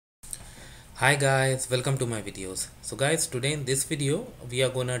Hi guys, welcome to my videos. So guys, today in this video we are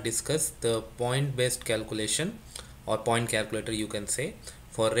gonna discuss the point based calculation or point calculator you can say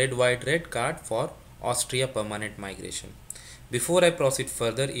for red white red card for Austria permanent migration. Before I proceed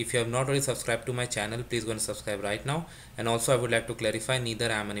further, if you have not already subscribed to my channel, please go and subscribe right now. And also I would like to clarify,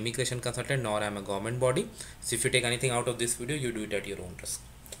 neither I am an immigration consultant nor I am a government body. So if you take anything out of this video, you do it at your own risk.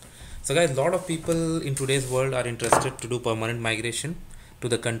 So guys, a lot of people in today's world are interested to do permanent migration to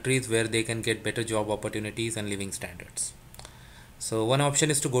the countries where they can get better job opportunities and living standards. So one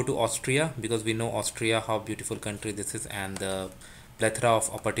option is to go to Austria, because we know Austria, how beautiful country this is and the plethora of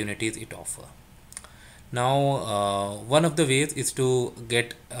opportunities it offers. Now one of the ways is to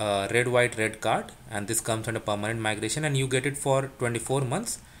get a red white red card, and this comes under permanent migration and you get it for 24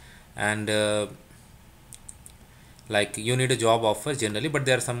 months. And like you need a job offer generally, but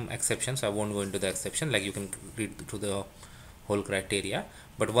there are some exceptions. I won't go into the exception, like you can read through the whole criteria.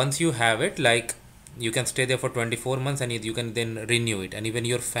 But once you have it, like you can stay there for 24 months and you can then renew it, and even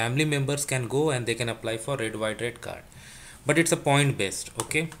your family members can go and they can apply for red white red card. But it's a point based,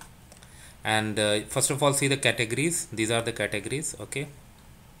 okay. And first of all, see the categories. These are the categories, okay.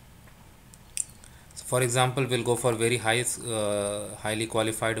 So for example, we'll go for very highly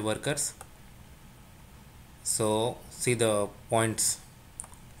qualified workers. So see the points.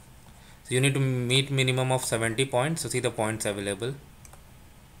 So you need to meet minimum of 70 points. So see the points available: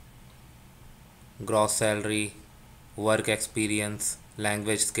 gross salary, work experience,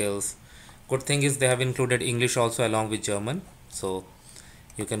 language skills. Good thing is they have included English also along with German, so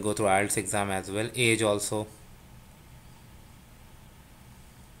you can go through IELTS exam as well. Age also,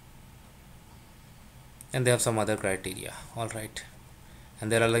 and they have some other criteria. All right,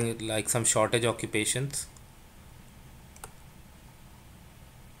 and there are like some shortage occupations.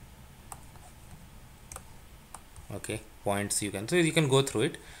 Okay, points you can go through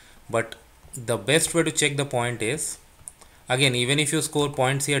it, but the best way to check the point is, again, even if you score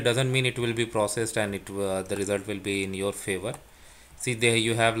points here doesn't mean it will be processed and the result will be in your favor. See, there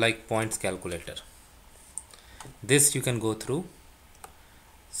you have like points calculator. This you can go through.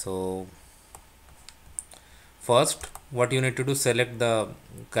 So first, what you need to do, select the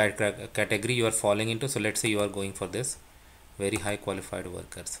category you are falling into. So let's say you are going for this very high qualified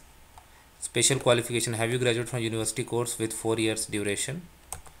workers. Special qualification: have you graduated from university course with 4 years duration?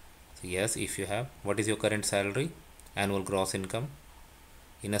 So yes, if you have. What is your current salary, annual gross income,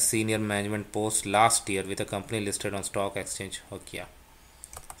 in a senior management post last year with a company listed on stock exchange? Okay, yeah,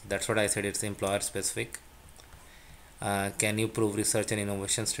 that's what I said, it's employer specific. Can you prove research and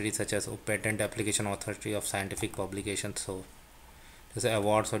innovation studies such as patent application authority of scientific publications? So this is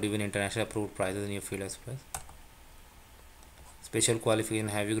awards or even international approved prizes in your field express. Special qualification: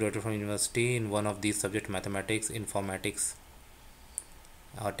 have you graduated from university in one of these subjects, mathematics, informatics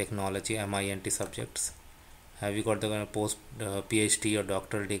or technology, MINT subjects? Have you got the post PhD or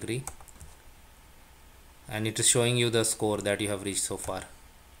doctoral degree? And it is showing you the score that you have reached so far.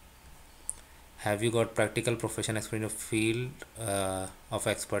 Have you got practical profession experience in a field of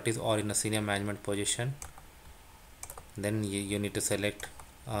expertise or in a senior management position? Then you need to select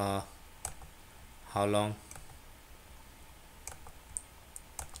how long,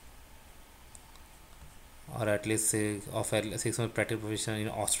 or at least of 6 months practical profession in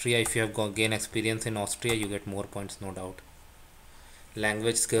Austria. If you have gain experience in Austria, you get more points, no doubt.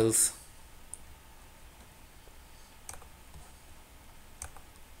 Language skills,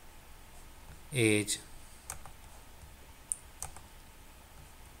 age,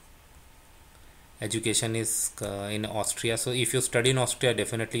 education is in Austria. So if you study in Austria,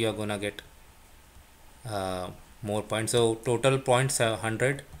 definitely you are gonna get more points. So total points are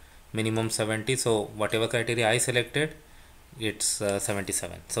 100, minimum 70. So whatever criteria I selected, it's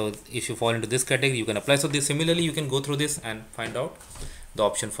 77. So if you fall into this category, you can apply. So this, similarly, you can go through this and find out the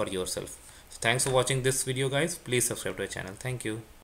option for yourself. So thanks for watching this video, guys. Please subscribe to our channel. Thank you.